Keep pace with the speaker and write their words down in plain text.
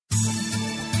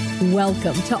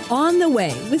Welcome to On the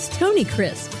Way with Tony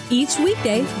Crisp. Each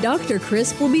weekday, Dr.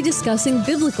 Crisp will be discussing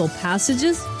biblical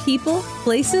passages, people,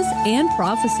 places, and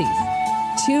prophecies.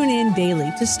 Tune in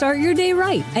daily to start your day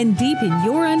right and deepen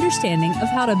your understanding of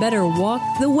how to better walk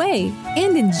the way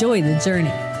and enjoy the journey.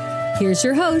 Here's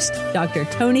your host, Dr.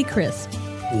 Tony Crisp.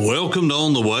 Welcome to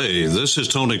On the Way. This is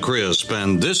Tony Crisp,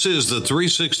 and this is the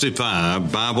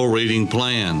 365 Bible Reading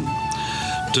Plan.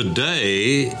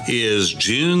 Today is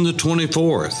June the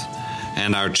 24th,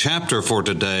 and our chapter for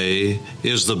today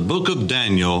is the book of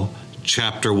Daniel,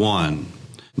 chapter 1.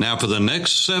 Now, for the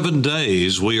next 7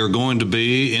 days, we are going to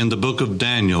be in the book of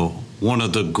Daniel, one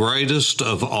of the greatest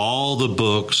of all the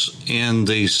books in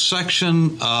the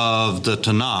section of the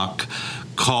Tanakh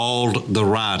called the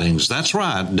Writings. That's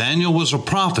right, Daniel was a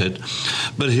prophet,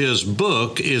 but his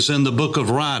book is in the book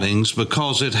of Writings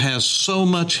because it has so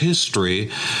much history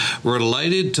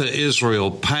related to Israel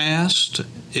past,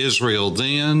 Israel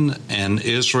then, and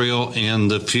Israel in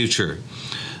the future.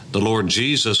 The Lord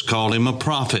Jesus called him a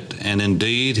prophet, and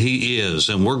indeed he is.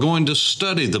 And we're going to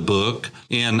study the book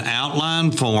in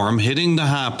outline form, hitting the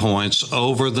high points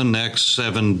over the next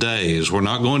 7 days. We're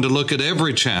not going to look at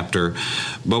every chapter,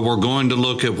 but we're going to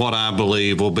look at what I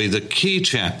believe will be the key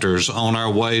chapters on our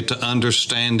way to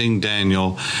understanding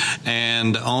Daniel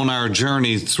and on our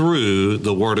journey through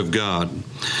the Word of God.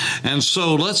 And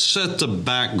so let's set the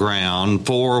background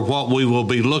for what we will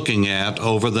be looking at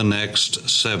over the next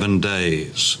 7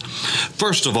 days.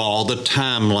 First of all, the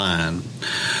timeline.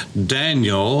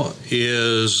 Daniel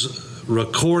is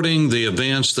recording the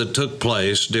events that took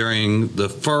place during the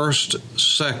first,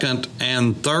 second,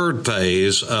 and third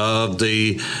phase of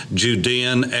the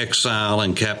Judean exile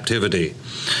and captivity.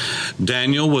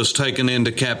 Daniel was taken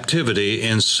into captivity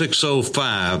in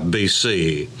 605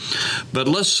 BC. But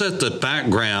let's set the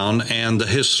background and the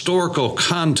historical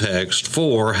context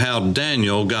for how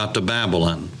Daniel got to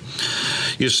Babylon.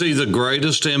 You see, the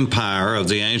greatest empire of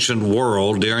the ancient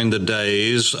world during the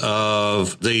days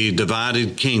of the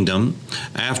divided kingdom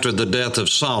after the death of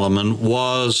Solomon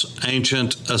was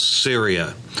ancient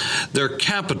Assyria. Their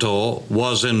capital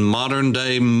was in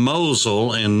modern-day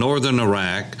Mosul in northern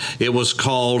Iraq. It was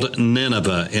called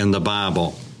Nineveh in the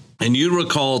Bible. And you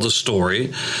recall the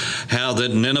story, how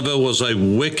that Nineveh was a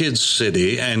wicked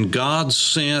city, and God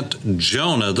sent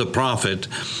Jonah the prophet,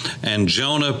 and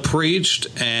Jonah preached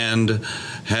and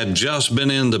had just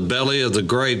been in the belly of the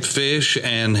great fish,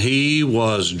 and he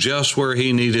was just where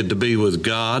he needed to be with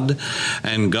God,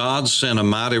 and God sent a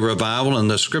mighty revival,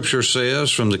 and the scripture says,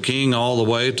 from the king all the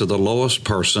way to the lowest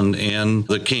person in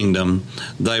the kingdom,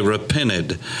 they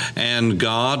repented, and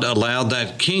God allowed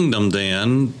that kingdom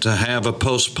then to have a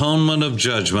postponement of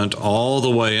judgment all the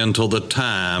way until the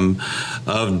time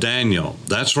of Daniel.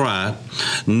 That's right.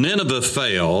 Nineveh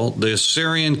fell, the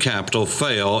Assyrian capital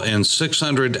fell in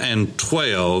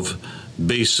 612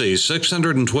 BC,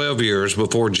 612 years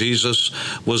before Jesus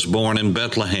was born in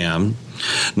Bethlehem.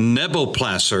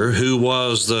 Nabopolassar, who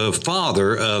was the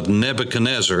father of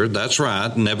Nebuchadnezzar, that's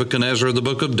right, Nebuchadnezzar, the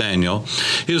book of Daniel,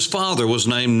 his father was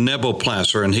named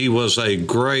Nabopolassar, and he was a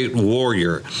great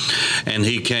warrior. And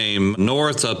he came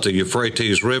north up the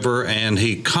Euphrates River, and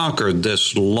he conquered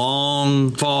this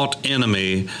long-fought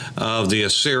enemy of the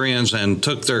Assyrians and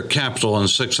took their capital in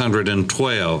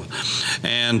 612.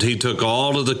 And he took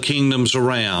all of the kingdoms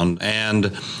around,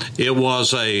 and it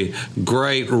was a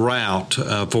great rout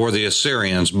for the Assyrians.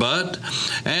 But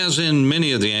as in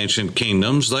many of the ancient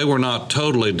kingdoms, they were not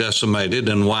totally decimated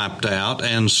and wiped out,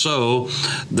 and so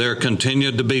there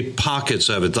continued to be pockets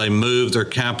of it. They moved their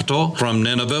capital from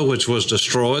Nineveh, which was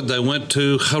destroyed. They went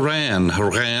to Haran.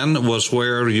 Haran was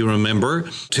where, you remember,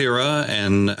 Terah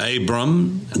and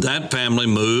Abram. That family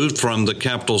moved from the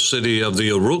capital city of the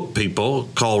Uruk people,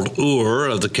 called Ur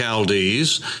of the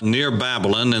Chaldees, near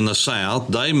Babylon in the south.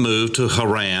 They moved to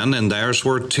Haran, and there's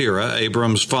where Terah,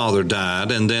 Abram's father, died.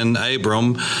 And then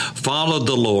Abram followed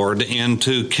the Lord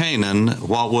into Canaan,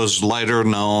 what was later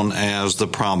known as the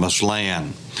Promised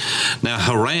Land. Now,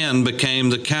 Haran became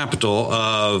the capital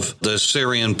of the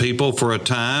Syrian people for a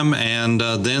time, and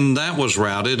then that was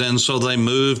routed, and so they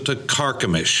moved to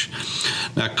Carchemish.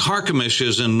 Now, Carchemish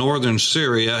is in northern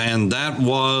Syria, and that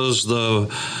was the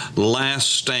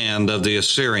last stand of the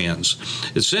Assyrians.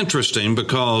 It's interesting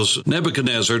because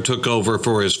Nebuchadnezzar took over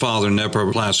for his father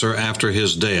Nabopolassar after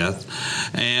his death,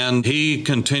 and he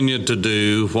continued to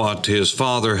do what his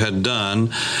father had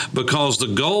done because the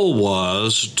goal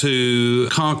was to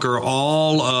conquer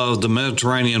all of the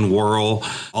Mediterranean world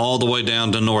all the way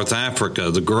down to North Africa.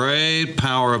 The great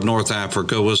power of North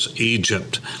Africa was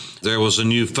Egypt. There was a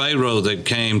new pharaoh that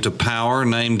came to power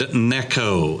named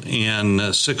Necho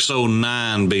in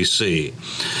 609 BC.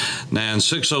 Now, in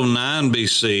 609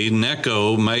 BC,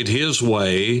 Necho made his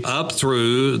way up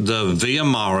through the Via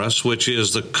Maris, which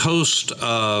is the coast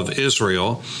of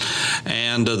Israel,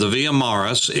 and the Via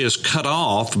Maris is cut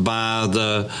off by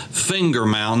the finger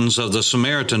mountains of the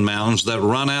Samaritan mountains that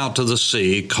run out to the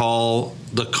sea, called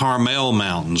the Carmel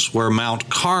Mountains, where Mount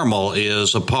Carmel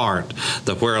is apart,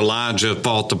 where Elijah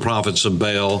fought the prophets of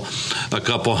Baal a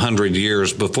couple hundred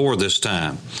years before this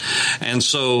time. And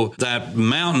so that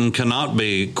mountain cannot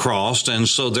be crossed, and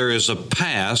so there is a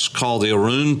pass called the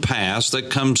Arun Pass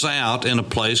that comes out in a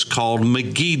place called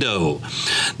Megiddo.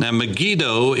 Now,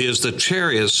 Megiddo is the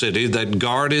chariot city that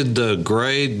guarded the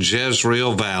great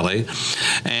Jezreel Valley,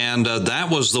 and that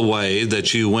was the way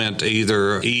that you went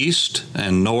either east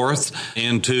and north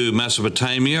into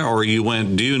Mesopotamia, or you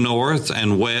went due north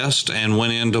and west and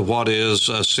went into what is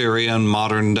Syria and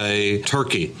modern-day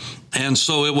Turkey. And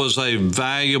so it was a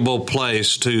valuable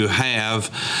place to have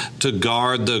to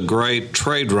guard the great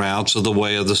trade routes of the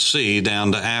way of the sea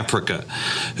down to Africa.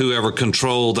 Whoever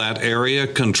controlled that area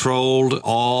controlled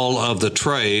all of the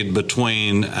trade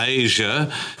between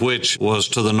Asia, which was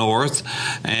to the north,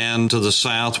 and to the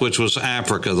south, which was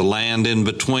Africa. The land in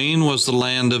between was the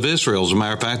land of Israel. As a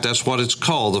matter of fact, that's what it's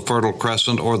called, the Fertile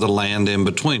Crescent, or the land in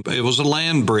between. It was a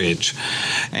land bridge.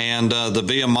 And the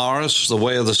Via Maris, the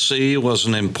way of the sea, was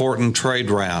an important trade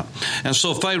route. And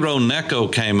so Pharaoh Necho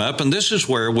came up, and this is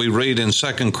where we read in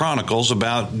 2 Chronicles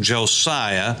about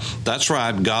Josiah. That's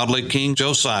right, godly King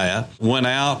Josiah went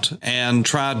out and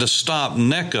tried to stop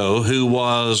Necho, who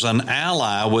was an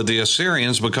ally with the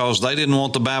Assyrians, because they didn't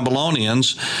want the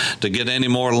Babylonians to get any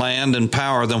more land and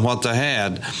power than what they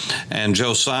had. And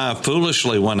Josiah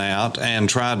foolishly went out and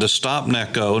tried to stop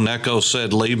Necho. Necho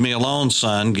said, "Leave me alone,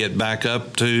 son. Get back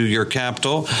up to your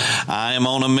capital. I am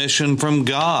on a mission from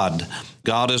God.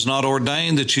 God has not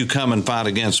ordained that you come and fight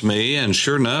against me." And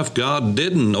sure enough, God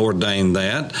didn't ordain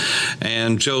that.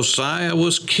 And Josiah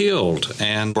was killed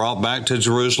and brought back to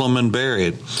Jerusalem and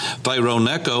buried. Pharaoh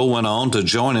Necho went on to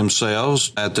join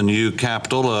himself at the new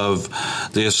capital of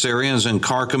the Assyrians in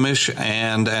Carchemish.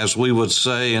 And as we would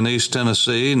say in East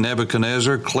Tennessee,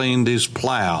 Nebuchadnezzar cleaned his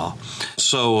plow.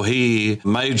 So he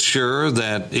made sure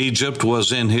that Egypt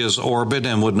was in his orbit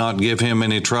and would not give him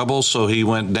any trouble. So he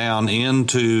went down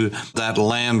into that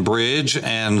land bridge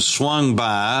and swung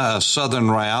by a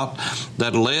southern route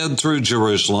that led through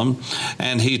Jerusalem,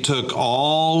 and he took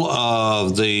all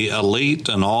of the elite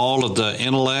and all of the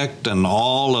intellect and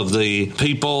all of the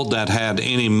people that had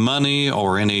any money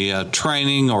or any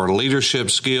training or leadership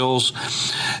skills,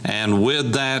 and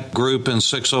with that group in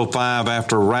 605,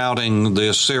 after routing the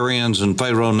Assyrians and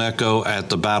Pharaoh Necho at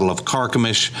the Battle of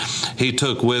Carchemish, he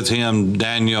took with him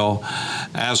Daniel,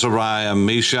 Azariah,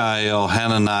 Mishael,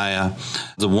 Hananiah,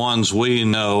 the ones we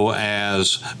know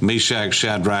as Meshach,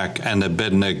 Shadrach, and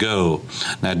Abednego.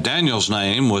 Now, Daniel's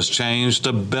name was changed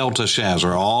to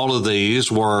Belteshazzar. All of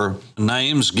these were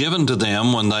names given to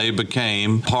them when they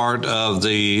became part of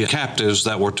the captives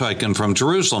that were taken from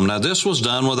Jerusalem. Now, this was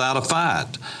done without a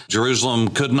fight. Jerusalem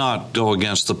could not go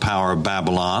against the power of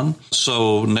Babylon.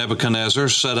 So Nebuchadnezzar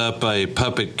set up a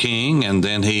puppet king, and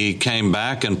then he came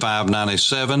back in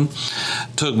 597,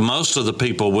 took most of the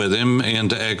people with him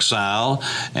into exile,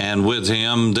 and with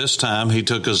him this time he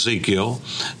took Ezekiel.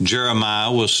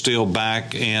 Jeremiah was still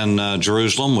back in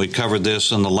Jerusalem. We covered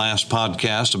this in the last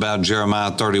podcast about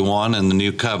Jeremiah 31 and the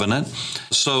New Covenant.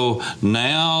 So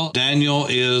now Daniel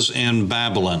is in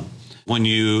Babylon. When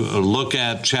you look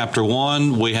at chapter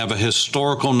 1, we have a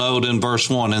historical note in verse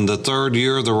 1. In the 3rd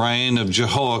year of the reign of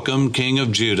Jehoiakim, king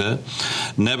of Judah,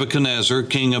 Nebuchadnezzar,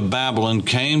 king of Babylon,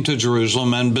 came to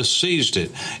Jerusalem and besieged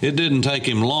it. It didn't take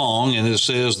him long, and it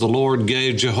says, the Lord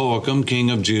gave Jehoiakim, king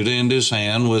of Judah, into his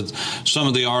hand with some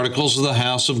of the articles of the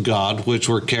house of God, which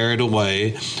were carried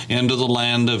away into the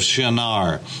land of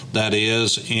Shinar, that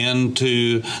is,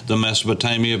 into the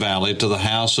Mesopotamia valley, to the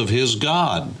house of his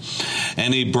God.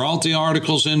 And he brought the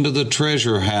articles into the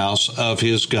treasure house of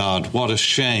his God. What a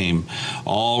shame.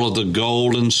 All of the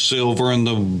gold and silver and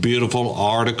the beautiful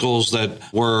articles that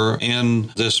were in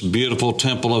this beautiful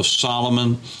temple of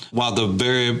Solomon, while the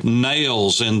very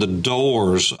nails in the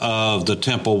doors of the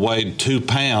temple weighed 2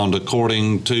 pounds,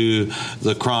 according to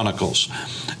the Chronicles.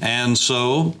 And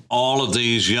so all of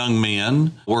these young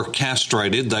men were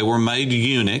castrated. They were made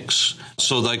eunuchs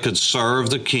so they could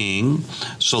serve the king,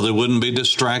 so they wouldn't be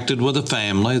distracted with the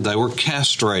family. They were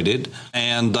castrated,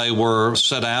 and they were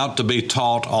set out to be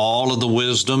taught all of the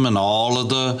wisdom and all of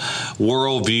the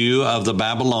worldview of the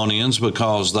Babylonians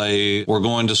because they were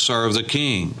going to serve the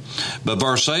king. But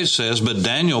verse 8 says, "But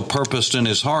Daniel purposed in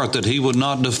his heart that he would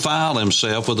not defile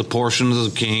himself with a portion of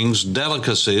the king's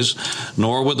delicacies,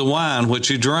 nor with the wine which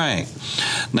he drank."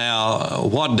 Now,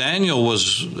 what Daniel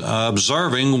was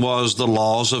observing was the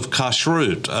laws of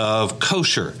kashrut, of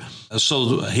kosher.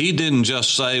 So he didn't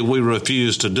just say, "We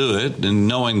refuse to do it," and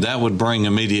knowing that would bring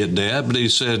immediate death, but he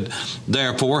said,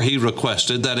 therefore he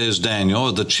requested, that is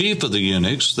Daniel, the chief of the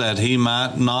eunuchs, that he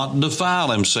might not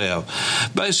defile himself.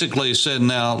 Basically he said,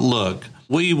 now look,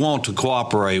 we want to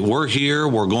cooperate. We're here.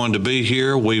 We're going to be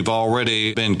here. We've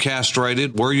already been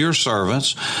castrated. We're your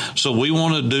servants. So we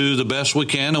want to do the best we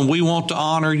can, and we want to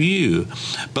honor you.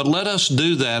 But let us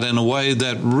do that in a way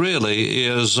that really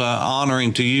is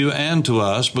honoring to you and to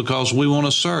us, because we want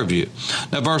to serve you.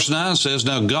 Now, verse 9 says,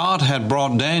 "Now God had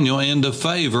brought Daniel into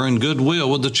favor and goodwill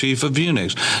with the chief of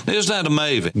eunuchs." Now, isn't that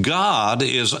amazing? God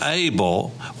is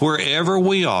able, wherever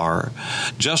we are,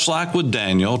 just like with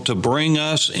Daniel, to bring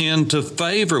us into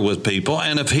favor with people,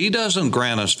 and if he doesn't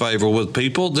grant us favor with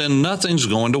people, then nothing's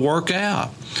going to work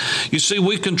out. You see,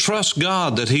 we can trust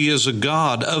God that he is a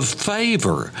God of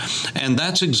favor, and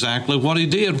that's exactly what he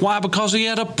did. Why? Because he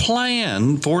had a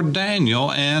plan for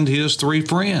Daniel and his three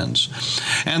friends.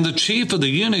 And the chief of the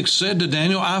eunuchs said to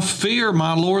Daniel, "I fear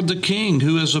my lord the king,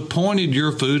 who has appointed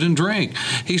your food and drink."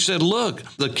 He said, "Look,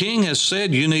 the king has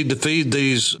said you need to feed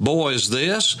these boys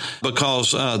this,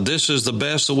 because this is the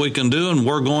best that we can do, and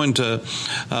we're going to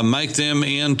make them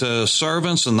into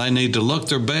servants, and they need to look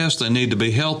their best. They need to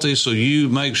be healthy, so you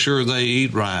make sure they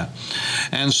eat right."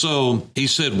 And so he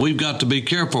said, "We've got to be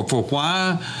careful, for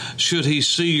why should he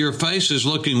see your faces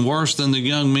looking worse than the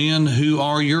young men who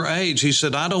are your age?" He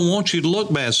said, "I don't want you to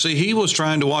look bad." See, he was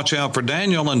trying to watch out for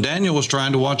Daniel, and Daniel was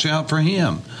trying to watch out for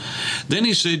him. Then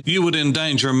he said, "You would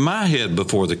endanger my head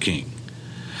before the king."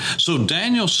 So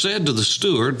Daniel said to the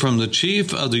steward from the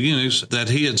chief of the eunuchs that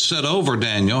he had set over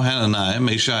Daniel, Hananiah,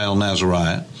 Mishael, and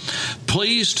Azariah,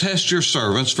 "Please test your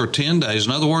servants for 10 days.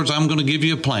 In other words, I'm going to give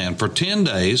you a plan. For 10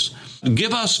 days,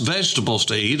 give us vegetables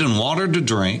to eat and water to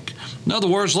drink. In other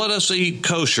words, let us eat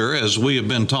kosher as we have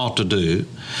been taught to do.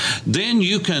 Then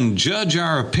you can judge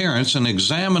our appearance and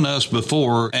examine us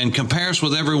before and compare us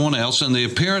with everyone else in the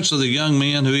appearance of the young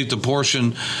men who eat the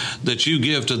portion that you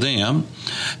give to them,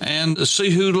 and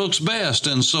see who looks best."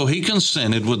 And so he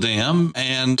consented with them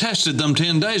and tested them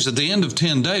 10 days. At the end of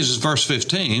 10 days, is verse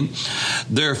 15,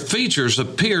 their features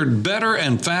appeared better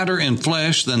and fatter in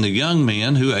flesh than the young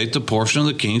men who ate the portion of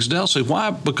the king's delicacy. Why?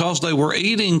 Because they were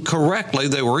eating correctly,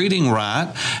 they were eating right,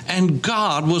 and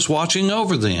God was watching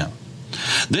over them.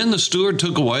 Then the steward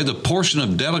took away the portion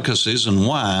of delicacies and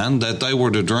wine that they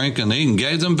were to drink and eat, and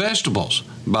gave them vegetables.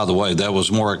 By the way, that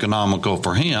was more economical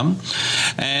for him.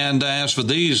 And as for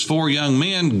these 4 young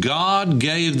men, God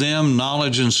gave them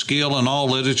knowledge and skill in all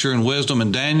literature and wisdom,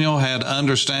 and Daniel had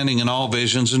understanding in all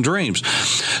visions and dreams.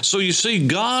 So you see,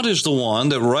 God is the one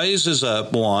that raises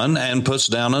up one and puts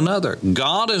down another.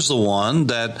 God is the one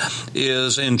that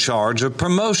is in charge of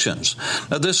promotions.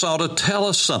 Now, this ought to tell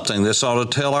us something. This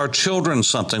ought to tell our children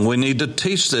something. We need to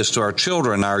teach this to our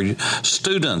children, our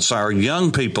students, our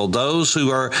young people, those who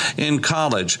are in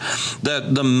college,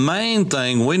 that the main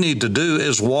thing we need to do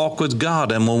is walk with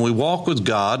God. And when we walk with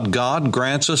God, God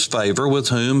grants us favor with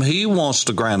whom he wants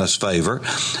to grant us favor.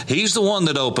 He's the one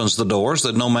that opens the doors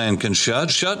that no man can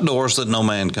shut doors that no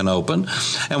man can open.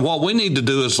 And what we need to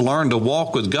do is learn to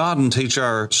walk with God and teach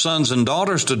our sons and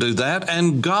daughters to do that,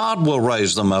 and God will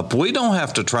raise them up. We don't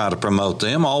have to try to promote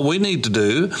them. All we need to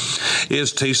do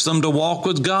is teach them to walk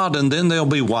with God, and then they'll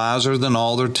be wiser than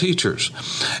all their teachers.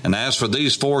 And as for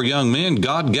these 4 young men,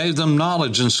 God gave them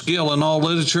knowledge and skill in all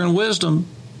literature and wisdom.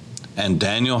 And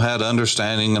Daniel had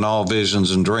understanding in all visions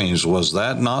and dreams. Was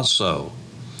that not so?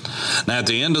 Now, at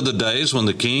the end of the days, when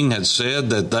the king had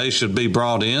said that they should be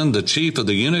brought in, the chief of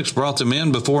the eunuchs brought them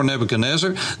in before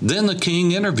Nebuchadnezzar. Then the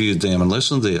king interviewed them, and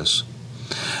listen to this.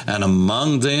 And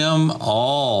among them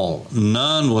all,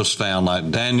 none was found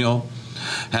like Daniel,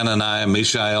 Hananiah,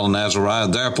 Mishael, and Azariah.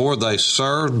 Therefore they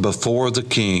served before the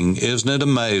king. Isn't it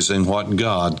amazing what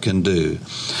God can do?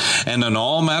 And in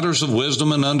all matters of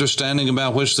wisdom and understanding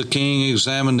about which the king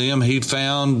examined them, he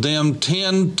found them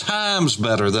 10 times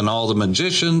better than all the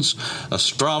magicians,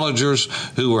 astrologers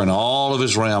who were in all of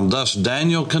his realm. Thus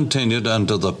Daniel continued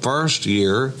unto the 1st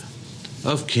year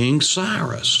of King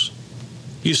Cyrus.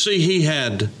 You see, he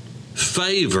had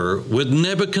favor with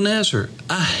Nebuchadnezzar,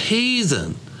 a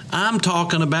heathen. I'm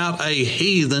talking about a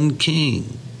heathen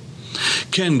king.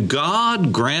 Can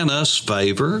God grant us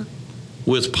favor?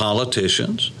 with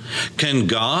politicians? Can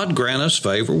God grant us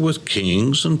favor with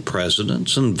kings and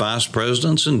presidents and vice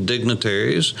presidents and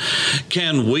dignitaries?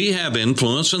 Can we have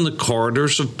influence in the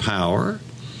corridors of power?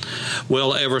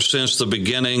 Well, ever since the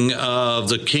beginning of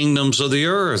the kingdoms of the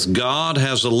earth, God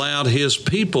has allowed his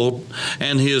people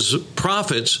and his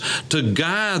prophets to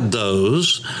guide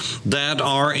those that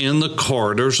are in the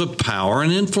corridors of power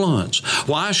and influence.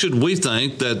 Why should we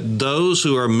think that those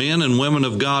who are men and women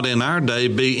of God in our day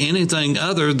be anything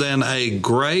other than a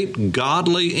great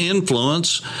godly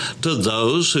influence to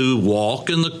those who walk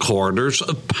in the corridors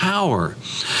of power?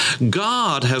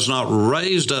 God has not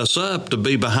raised us up to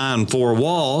be behind four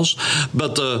walls,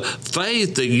 but the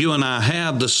faith that you and I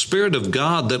have, the Spirit of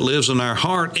God that lives in our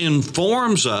heart,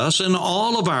 informs us in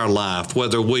all of our life,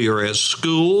 whether we are at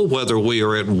school, whether we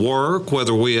are at work,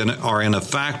 whether we are in a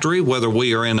factory, whether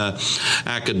we are in an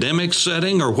academic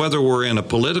setting, or whether we're in a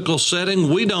political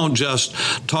setting. We don't just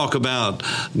talk about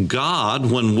God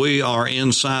when we are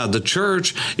inside the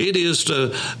church. It is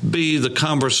to be the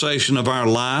conversation of our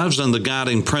lives and the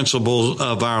guiding principles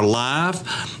of our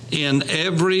life in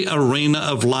every arena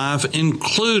of life,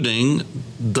 including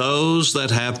those that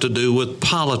have to do with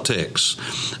politics.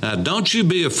 Don't you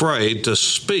be afraid to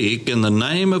speak in the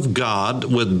name of God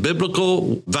with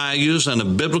biblical values and a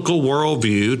biblical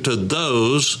worldview to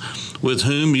those with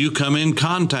whom you come in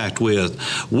contact with.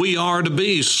 We are to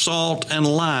be salt and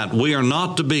light. We are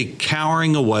not to be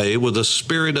cowering away with a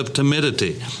spirit of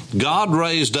timidity. God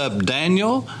raised up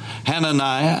Daniel,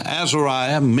 Hananiah,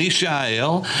 Azariah,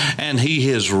 Mishael, and he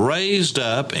has raised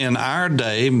up in our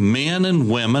day men and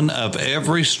women of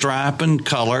every stripe and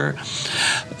color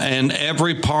and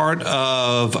every part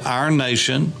of our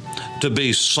nation to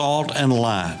be salt and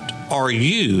light. Are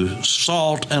you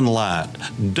salt and light?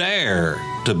 Dare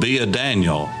to be a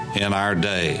Daniel in our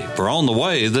day. For On the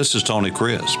Way, this is Tony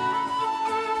Crisp.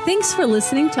 Thanks for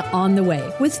listening to On the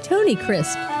Way with Tony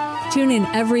Crisp. Tune in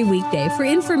every weekday for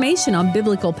information on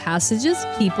biblical passages,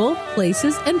 people,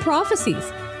 places, and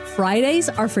prophecies. Fridays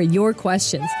are for your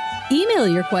questions. Email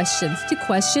your questions to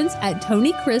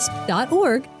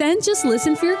questions@tonycrisp.org. Then just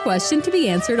listen for your question to be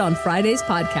answered on Friday's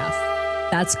podcast.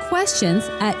 That's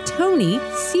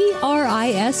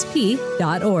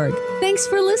questions@tonycrisp.org. Thanks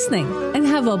for listening and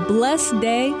have a blessed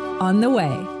day on the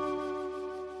way.